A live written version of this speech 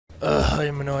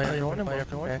I'm annoyed. I want to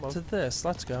go back to this.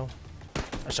 Let's go.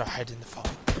 I shall hide in the fog.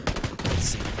 Let's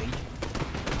see me.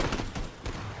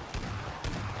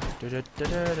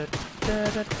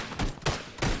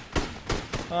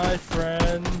 Hi,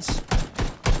 friends.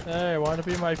 Hey, want to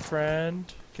be my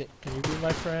friend? Can you be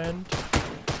my friend?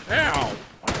 Ow!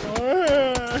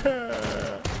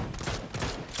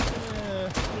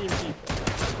 Mean people.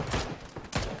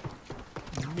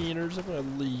 Meaners, I'm gonna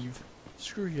leave.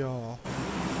 Screw y'all.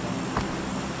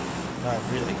 Not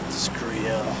really. Screw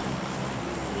y'all.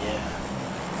 Yeah.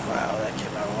 Wow, that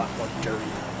came out a lot more dirty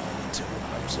than I wanted to.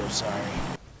 I'm so sorry.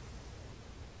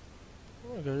 I'm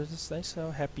gonna go to this nice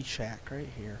little happy shack right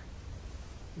here.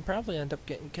 And probably end up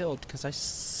getting killed because I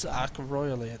suck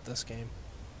royally at this game.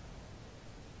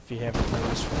 If you haven't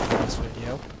noticed from the last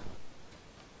video.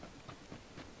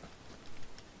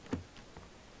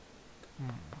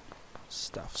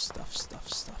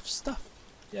 Stuff.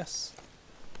 Yes.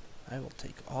 I will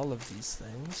take all of these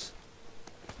things.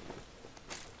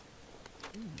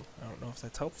 Ooh, I don't know if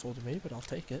that's helpful to me, but I'll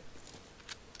take it.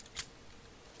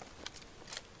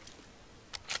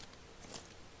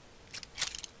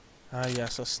 Ah,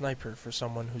 yes, a sniper for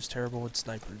someone who's terrible with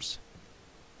snipers.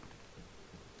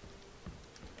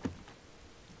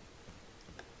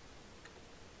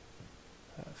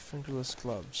 Fingerless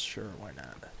gloves, sure, why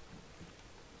not?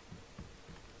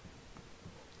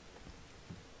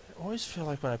 I always feel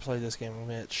like when I play this game, I'm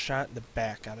gonna get shot in the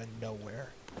back out of nowhere.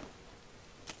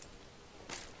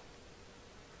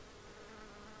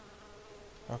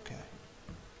 Okay.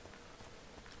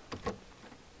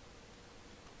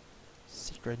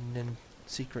 Secret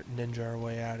ninja our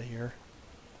way out of here.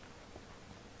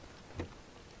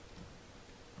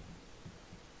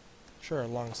 Sure,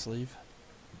 long sleeve.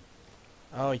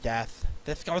 Oh yes,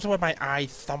 this goes with my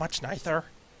eyes so much nicer.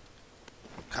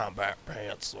 Combat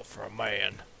pants for a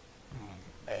man.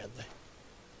 Manly.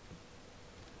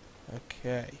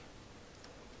 Okay.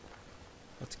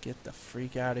 Let's get the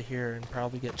freak out of here and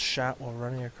probably get shot while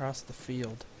running across the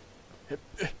field.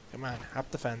 Come on,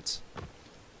 hop the fence.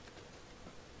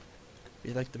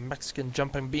 Be like the Mexican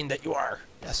jumping bean that you are.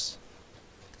 Yes.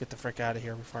 Let's get the frick out of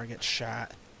here before I get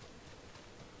shot.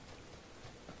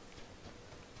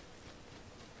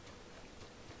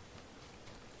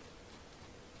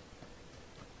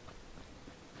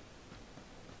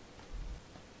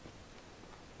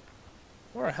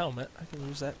 Or a helmet. I can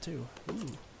use that too.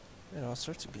 Ooh. Got all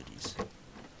sorts of goodies.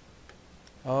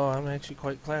 Oh, I'm actually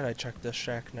quite glad I checked this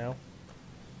shack now.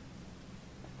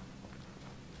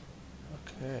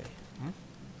 Okay.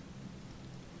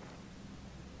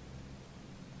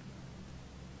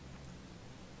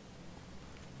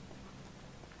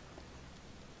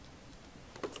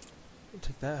 I'll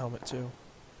take that helmet too.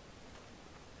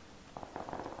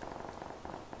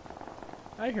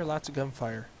 I hear lots of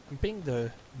gunfire. And being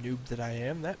the noob that I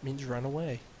am, that means run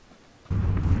away.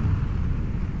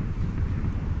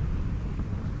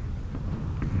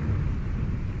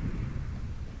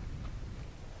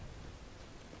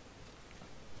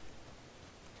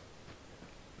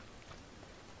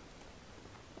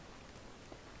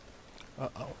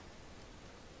 Uh-oh.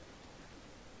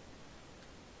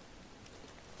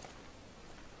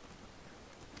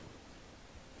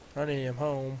 Honey, I'm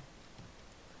home.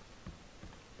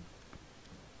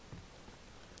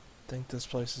 I think this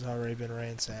place has already been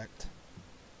ransacked.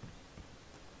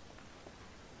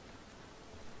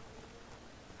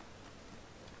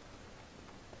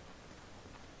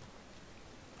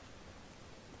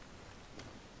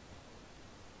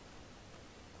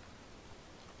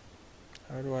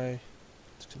 How do I...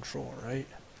 It's control, right?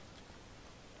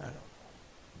 I don't know.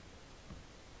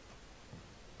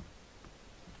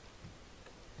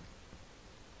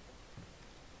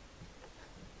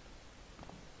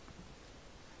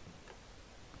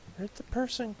 Where'd the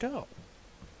person go?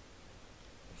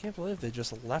 I can't believe they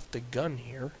just left a gun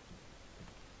here.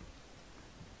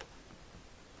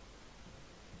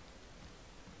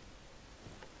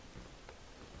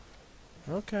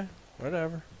 Okay,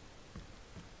 whatever.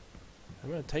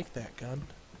 I'm gonna take that gun.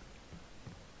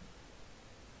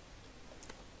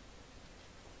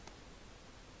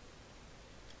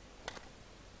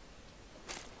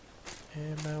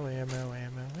 Ammo.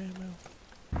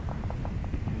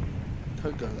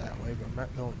 Could go that way, but I'm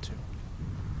not going to.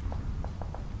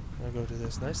 I'm gonna go to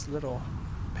this nice little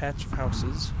patch of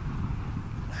houses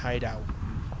and hide out.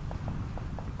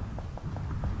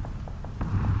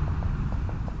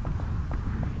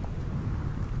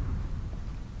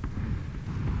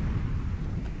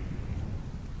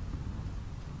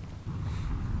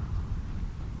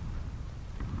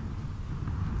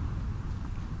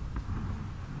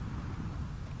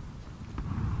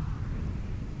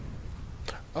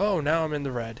 Oh, now I'm in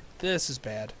the red. This is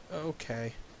bad.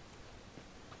 Okay.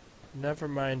 Never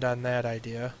mind on that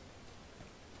idea.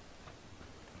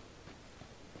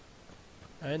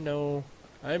 I know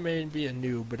I may be a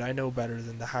noob, but I know better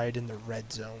than to hide in the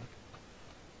red zone.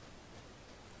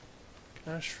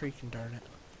 Gosh freaking darn it.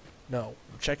 No,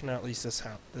 I'm checking out at least this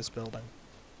house, this building.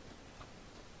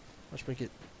 Let's make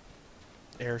it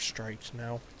airstriked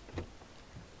now.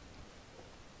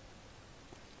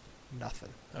 Nothing.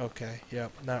 Okay,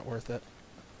 yep, not worth it.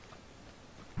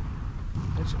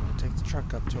 Actually, I'm gonna take the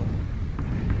truck up to him.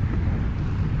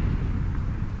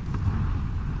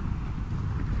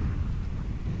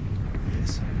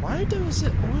 Yes. Why does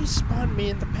it always spawn me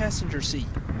in the passenger seat?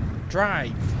 Drive,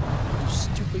 you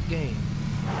stupid game.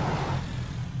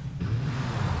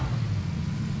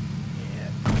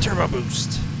 And turbo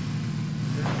boost.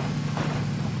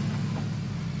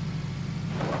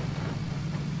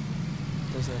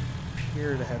 Doesn't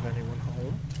appear to have anyone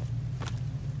home.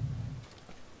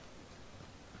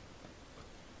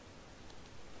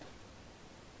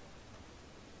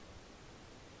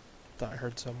 Thought I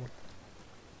heard someone.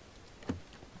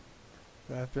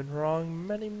 But I've been wrong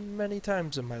many, many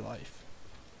times in my life.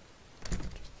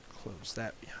 Just close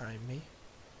that behind me.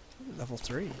 Ooh, level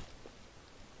 3.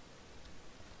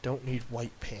 Don't need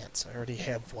white pants. I already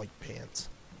have white pants.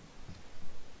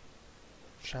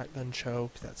 Shotgun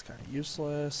choke, that's kind of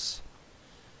useless.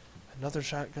 Another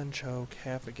shotgun choke,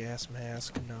 half a gas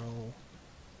mask, no.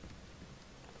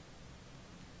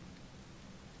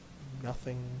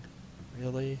 Nothing,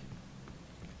 really.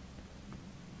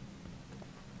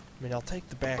 I mean, I'll take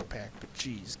the backpack, but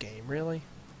geez, game, really?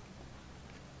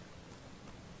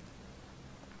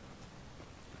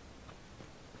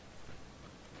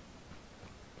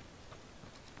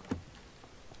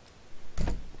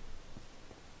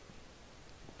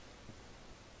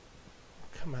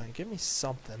 Come on, give me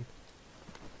something.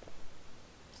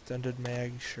 Extended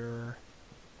mag, sure.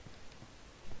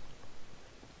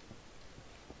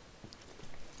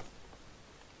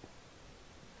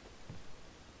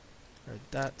 Red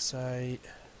dot sight.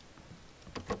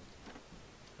 I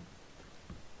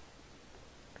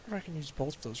wonder if I can use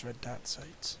both of those red dot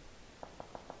sights.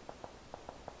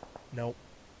 Nope.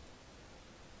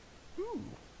 Ooh,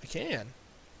 I can.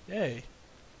 Yay.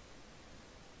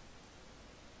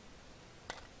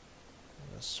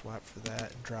 I'm gonna swap for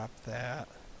that and drop that.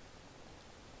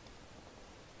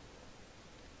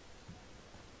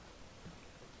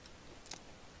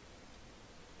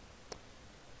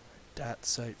 Dot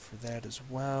sight for that as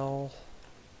well,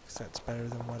 because that's better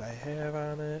than what I have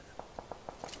on it.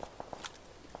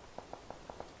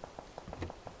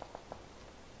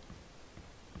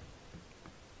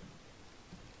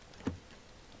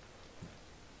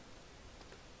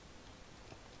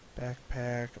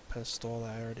 Backpack, a pistol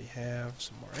that I already have,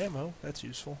 some more ammo, that's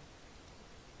useful.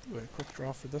 Ooh, a quick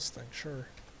draw for this thing, sure.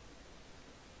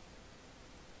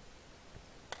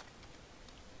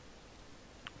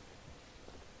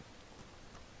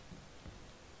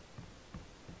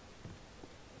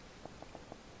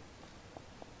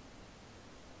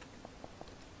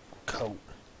 Coat.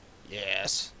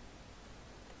 Yes.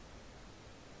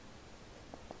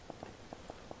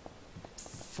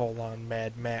 Full on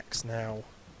Mad Max now.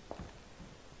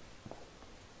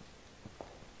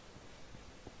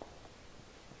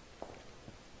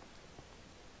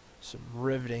 Some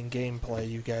riveting gameplay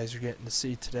you guys are getting to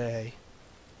see today.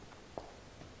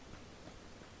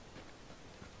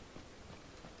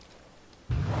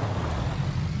 Alright,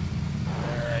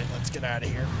 let's get out of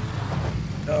here.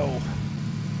 No.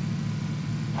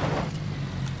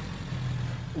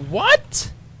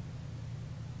 What?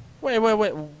 Wait,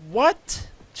 what?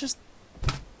 Just...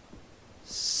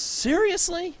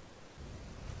 seriously?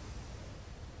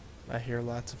 I hear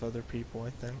lots of other people, I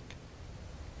think.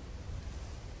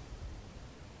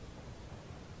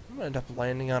 I'm gonna end up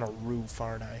landing on a roof,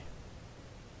 aren't I?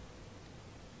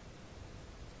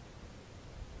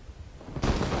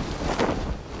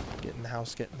 Get in the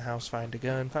house, find a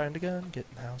gun, get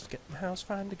in the house,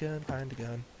 find a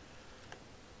gun.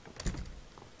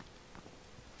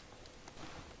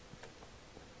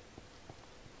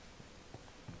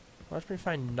 Watch me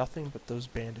find nothing but those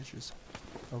bandages.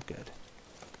 Oh, good.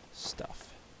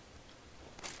 Stuff.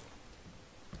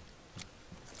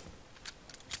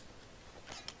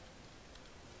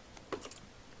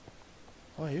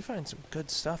 Oh, you find some good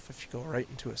stuff if you go right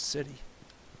into a city.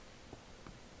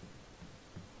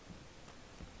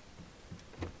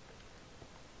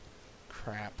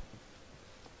 Crap.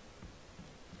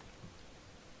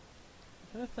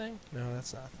 Is that a thing? No,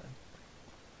 that's not a thing.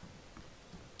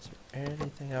 Is there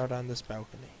anything out on this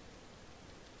balcony?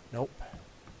 Nope.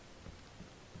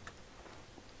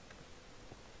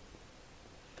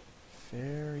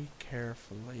 very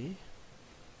carefully.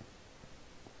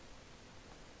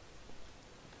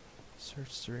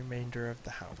 Search the remainder of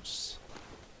the house.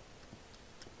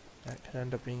 That could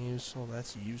end up being useful.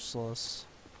 That's useless.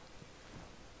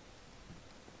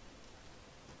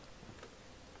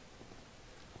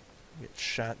 Get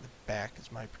shot in the back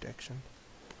is my prediction.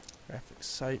 Graphic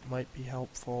sight might be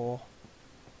helpful.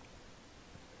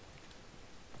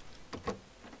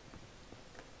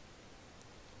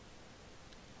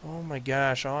 Oh my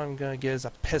gosh, all I'm gonna get is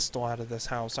a pistol out of this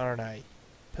house, aren't I?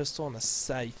 Pistol and a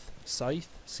scythe. Scythe?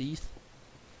 Seath?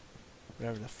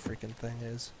 Whatever the freaking thing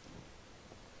is.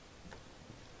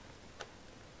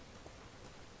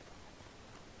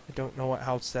 I don't know what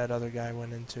house that other guy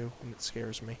went into, and it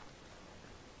scares me.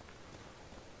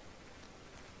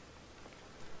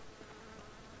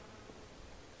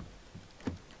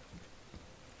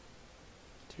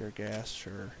 Tear gas,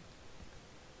 sure.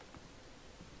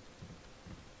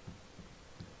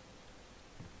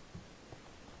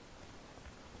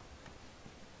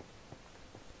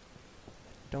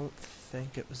 Don't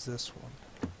think it was this one.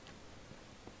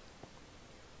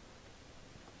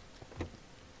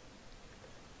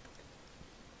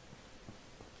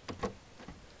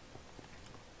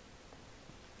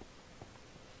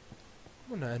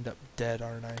 I'm gonna end up dead,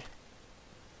 aren't I?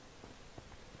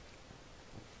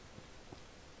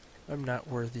 I'm not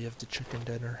worthy of the chicken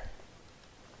dinner.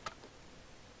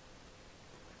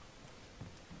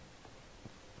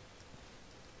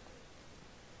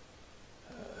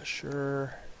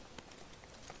 Sure.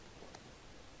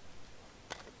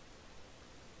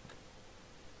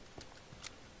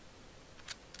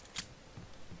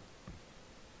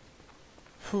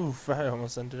 Whew, I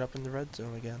almost ended up in the red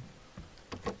zone again.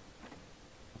 I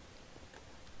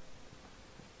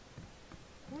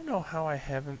don't know how I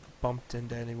haven't bumped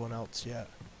into anyone else yet.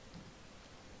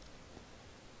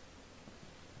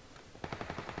 Hey,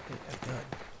 a gun.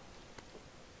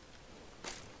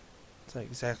 It's not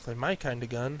exactly my kind of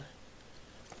gun,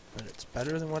 but it's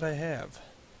better than what I have.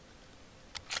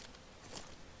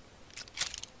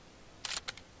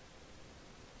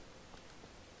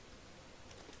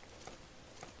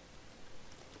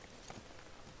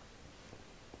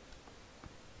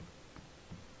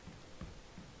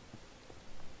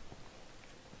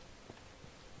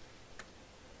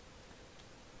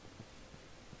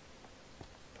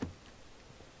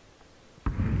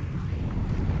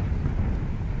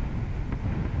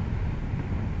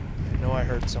 I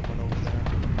heard someone over there.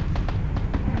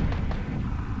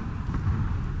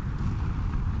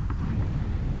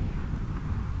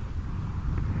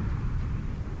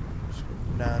 Just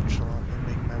nonchalantly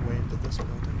make my way into this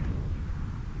building.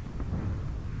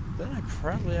 Then I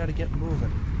probably ought to get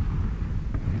moving.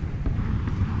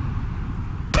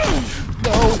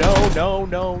 No, no, no,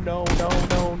 no, no, no,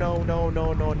 no, no, no,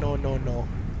 no, no, no, no, no.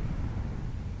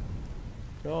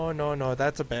 No, no, no,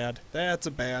 that's a bad. That's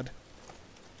a bad.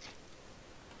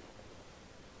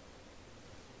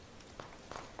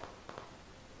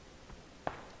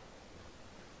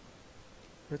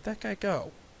 Where'd that guy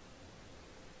go?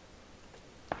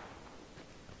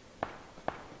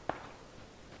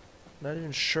 Not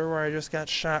even sure where I just got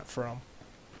shot from.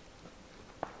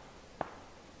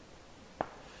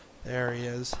 There he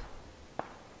is.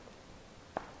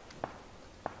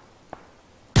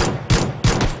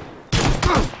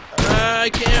 I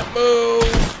can't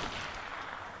move!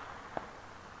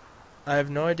 I have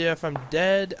no idea if I'm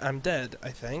dead. I'm dead,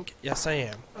 I think. Yes, I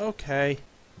am. Okay.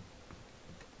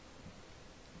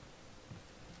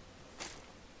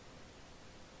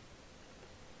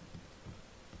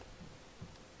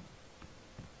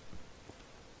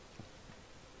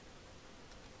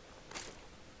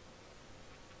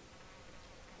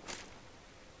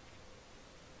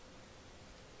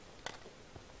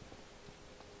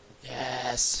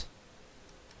 Yes.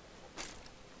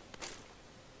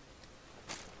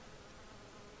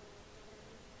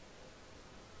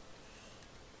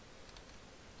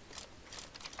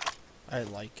 I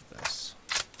like this.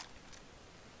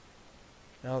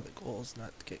 Now the goal is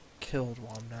not to get killed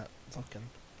while I'm not looking.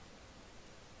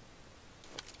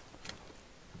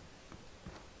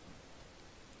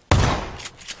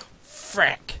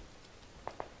 Frick!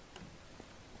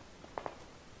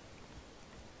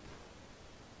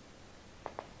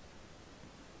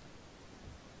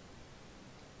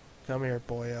 Come here,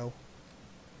 boyo.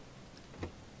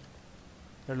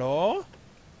 Hello?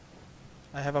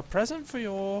 I have a present for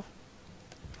you.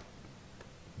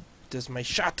 It is my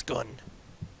shotgun.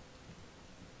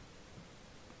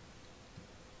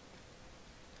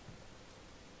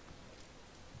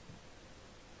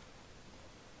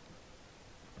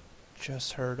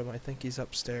 Just heard him. I think he's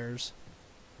upstairs.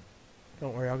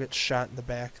 Don't worry, I'll get shot in the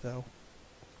back, though.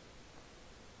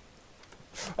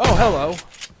 Oh, hello!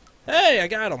 Hey, I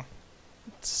got him!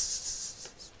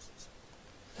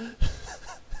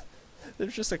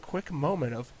 There's just a quick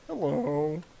moment of,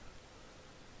 hello.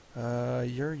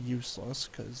 You're useless,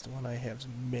 because the one I have is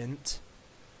mint.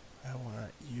 I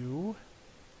want you.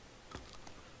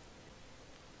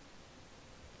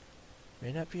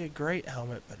 May not be a great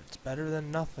helmet, but it's better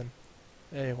than nothing.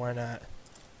 Hey, why not?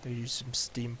 Maybe use some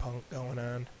steampunk going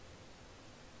on.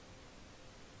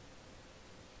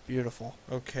 Beautiful.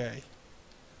 Okay.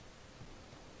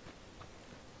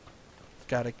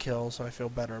 Got a kill, so I feel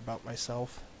better about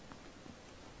myself.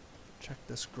 Check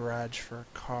this garage for a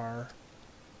car.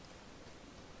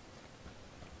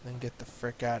 Then get the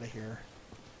frick out of here.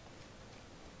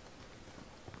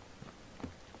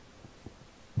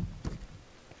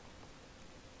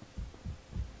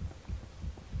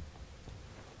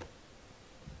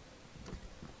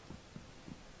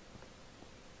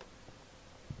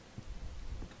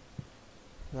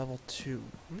 Level 2.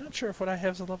 I'm not sure if what I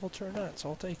have is a level 2 or not, so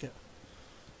I'll take it.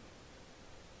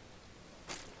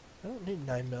 I don't need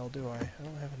 9mm, do I? I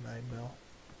don't have a 9mm.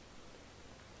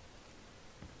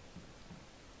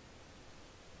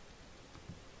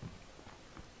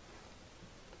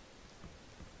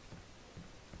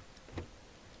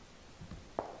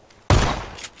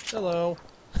 Hello.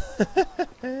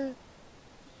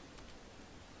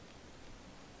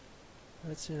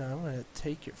 Let's see, I'm gonna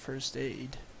take your first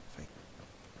aid. If I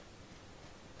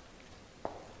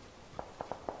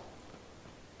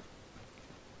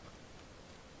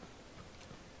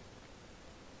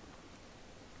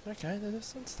that guy in the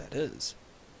distance? That is.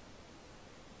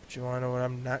 But you wanna know what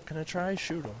I'm not gonna try?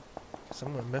 Shoot him. Because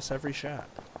I'm gonna miss every shot.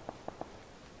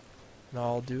 And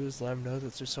all I'll do is let him know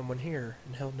that there's someone here,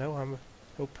 and he'll know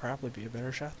he'll probably be a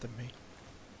better shot than me.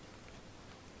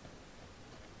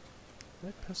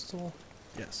 My pistol?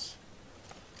 Yes.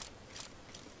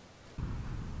 So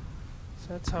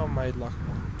that's how my luck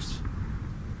works.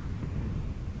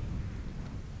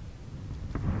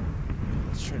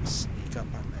 Let's try to sneak up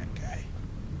on that guy.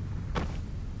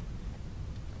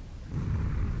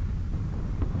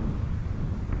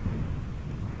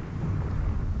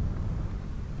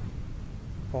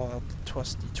 Pull out the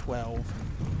trusty 12.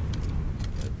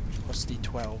 The trusty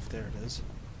 12, there it is.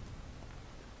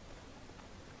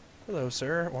 Hello,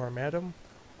 sir, or madam.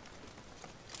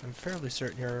 I'm fairly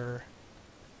certain you're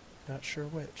not sure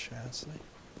which, honestly.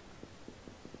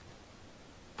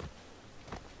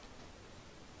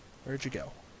 Where'd you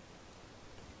go?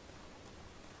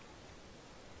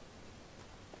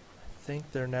 I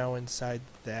think they're now inside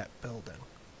that building.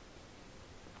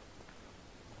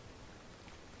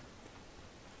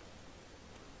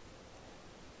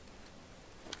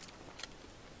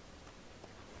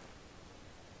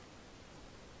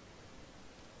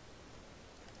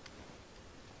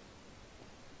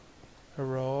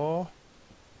 Hello?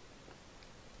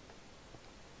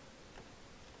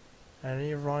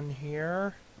 Anyone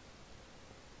here?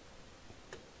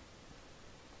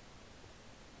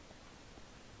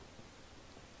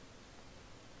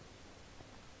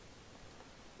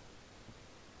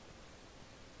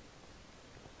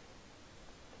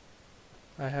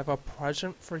 I have a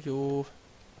present for you.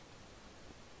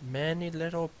 Many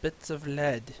little bits of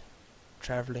lead,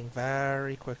 traveling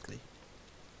very quickly.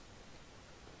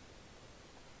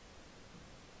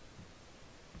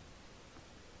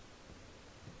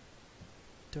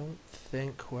 Don't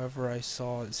think whoever I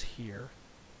saw is here.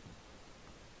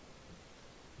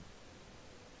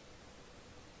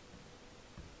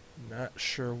 Not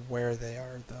sure where they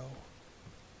are, though.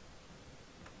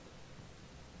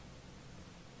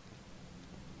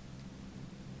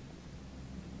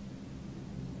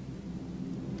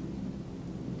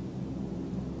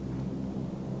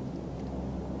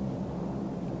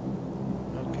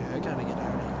 Okay, I gotta get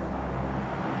out of here.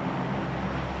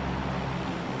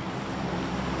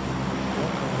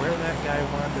 Don't know where that guy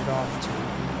wandered off to.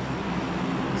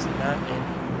 He's not in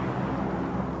here.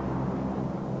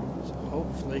 So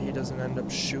hopefully he doesn't end up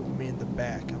shooting me in the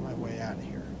back on my way out of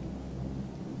here.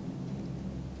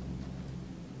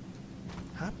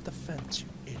 Hop the fence, you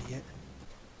idiot.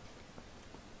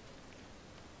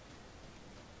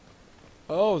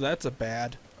 Oh, that's a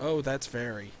bad. Oh, that's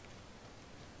very.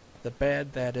 The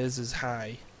bad that is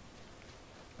high.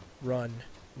 Run.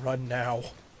 Run now.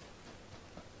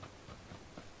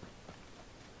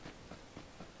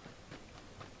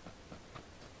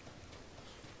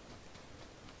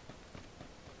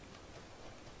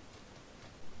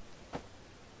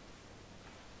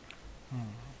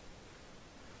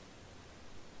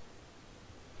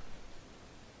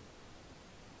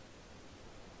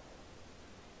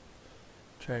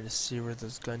 Trying to see where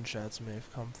those gunshots may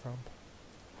have come from.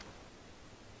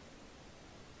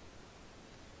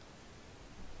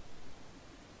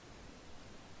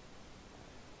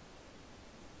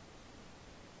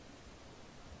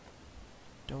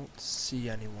 Don't see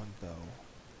anyone though.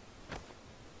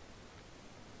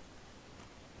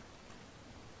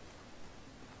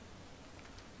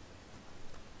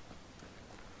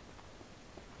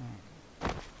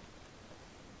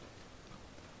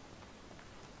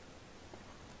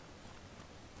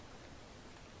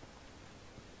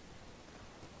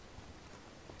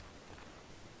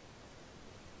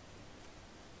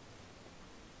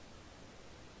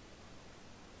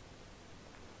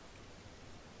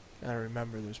 Gotta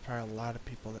remember, there's probably a lot of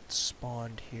people that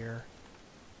spawned here.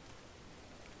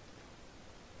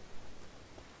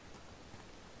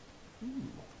 Ooh.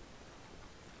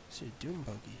 See a doom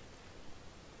buggy.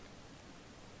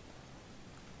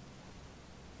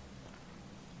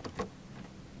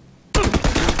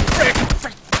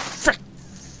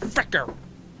 Fricker!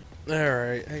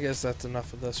 Alright, I guess that's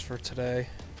enough of this for today.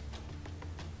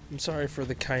 I'm sorry for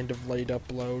the kind of late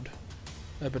upload.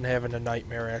 I've been having a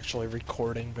nightmare actually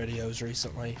recording videos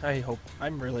recently.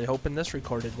 I'm really hoping this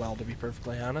recorded well, to be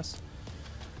perfectly honest.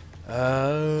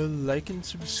 Like and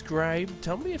subscribe.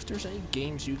 Tell me if there's any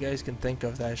games you guys can think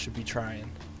of that I should be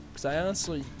trying. Because I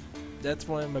honestly, that's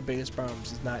one of my biggest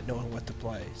problems, is not knowing what to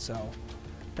play. So,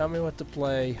 tell me what to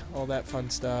play, all that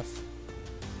fun stuff.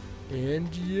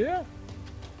 And yeah.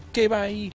 Okay, bye.